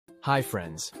Hi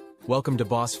friends, welcome to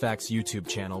Boss Facts YouTube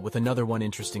channel with another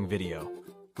interesting video.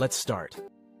 Let's start.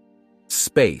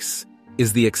 Space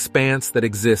is the expanse that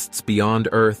exists beyond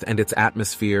Earth and its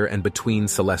atmosphere and between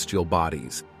celestial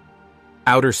bodies.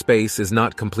 Outer space is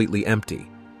not completely empty.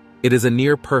 It is a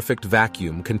near-perfect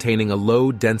vacuum containing a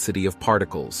low density of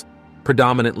particles,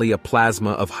 predominantly a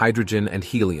plasma of hydrogen and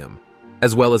helium,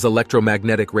 as well as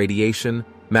electromagnetic radiation,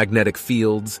 magnetic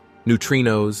fields,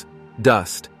 neutrinos,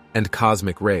 dust, and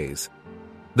cosmic rays.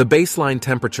 The baseline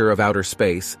temperature of outer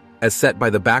space, as set by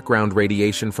the background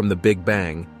radiation from the Big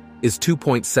Bang, is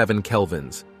 2.7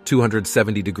 kelvins,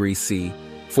 270 degrees C,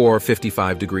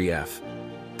 455 degree F.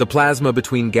 The plasma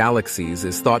between galaxies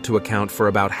is thought to account for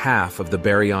about half of the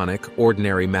baryonic,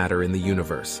 ordinary matter in the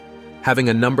universe, having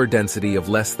a number density of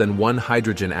less than 1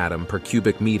 hydrogen atom per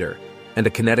cubic meter and a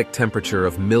kinetic temperature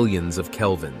of millions of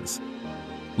kelvins.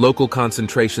 Local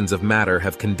concentrations of matter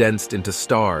have condensed into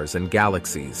stars and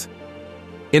galaxies.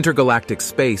 Intergalactic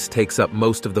space takes up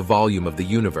most of the volume of the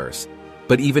universe,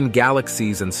 but even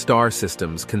galaxies and star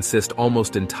systems consist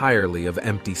almost entirely of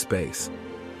empty space.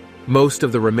 Most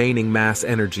of the remaining mass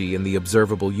energy in the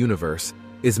observable universe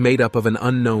is made up of an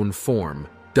unknown form,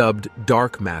 dubbed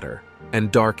dark matter and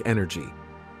dark energy.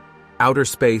 Outer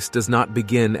space does not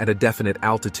begin at a definite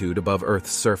altitude above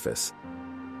Earth's surface.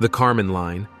 The Kármán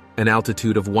line, an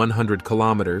altitude of 100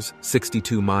 kilometers,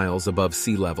 62 miles above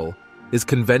sea level, is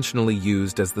conventionally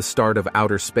used as the start of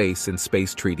outer space in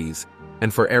space treaties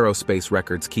and for aerospace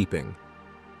records keeping.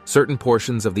 Certain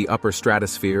portions of the upper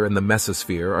stratosphere and the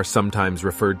mesosphere are sometimes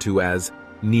referred to as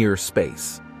near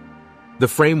space. The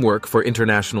framework for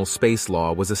international space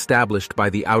law was established by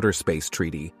the Outer Space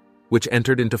Treaty, which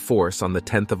entered into force on the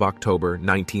 10th of October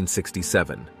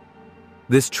 1967.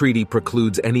 This treaty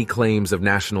precludes any claims of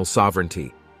national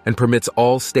sovereignty and permits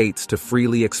all states to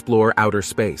freely explore outer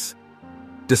space.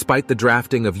 Despite the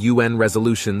drafting of UN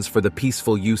resolutions for the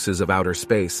peaceful uses of outer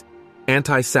space,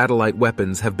 anti-satellite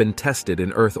weapons have been tested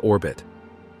in Earth orbit.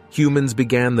 Humans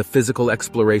began the physical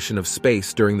exploration of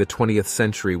space during the 20th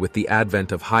century with the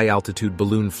advent of high-altitude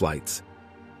balloon flights.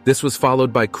 This was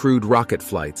followed by crewed rocket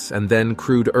flights and then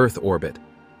crewed Earth orbit,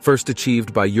 first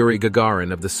achieved by Yuri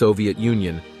Gagarin of the Soviet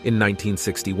Union in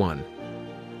 1961.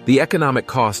 The economic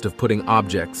cost of putting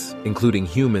objects, including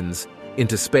humans,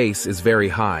 into space is very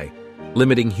high,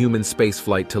 limiting human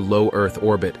spaceflight to low Earth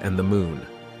orbit and the Moon.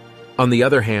 On the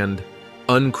other hand,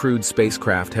 uncrewed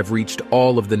spacecraft have reached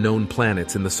all of the known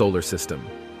planets in the solar system.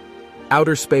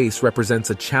 Outer space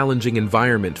represents a challenging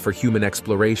environment for human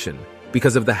exploration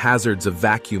because of the hazards of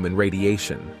vacuum and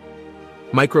radiation.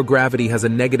 Microgravity has a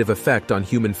negative effect on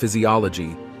human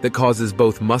physiology that causes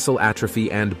both muscle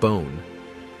atrophy and bone.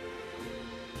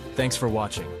 Thanks for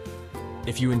watching.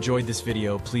 If you enjoyed this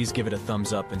video, please give it a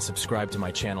thumbs up and subscribe to my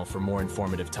channel for more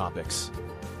informative topics.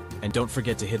 And don't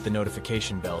forget to hit the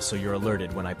notification bell so you're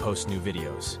alerted when I post new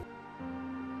videos.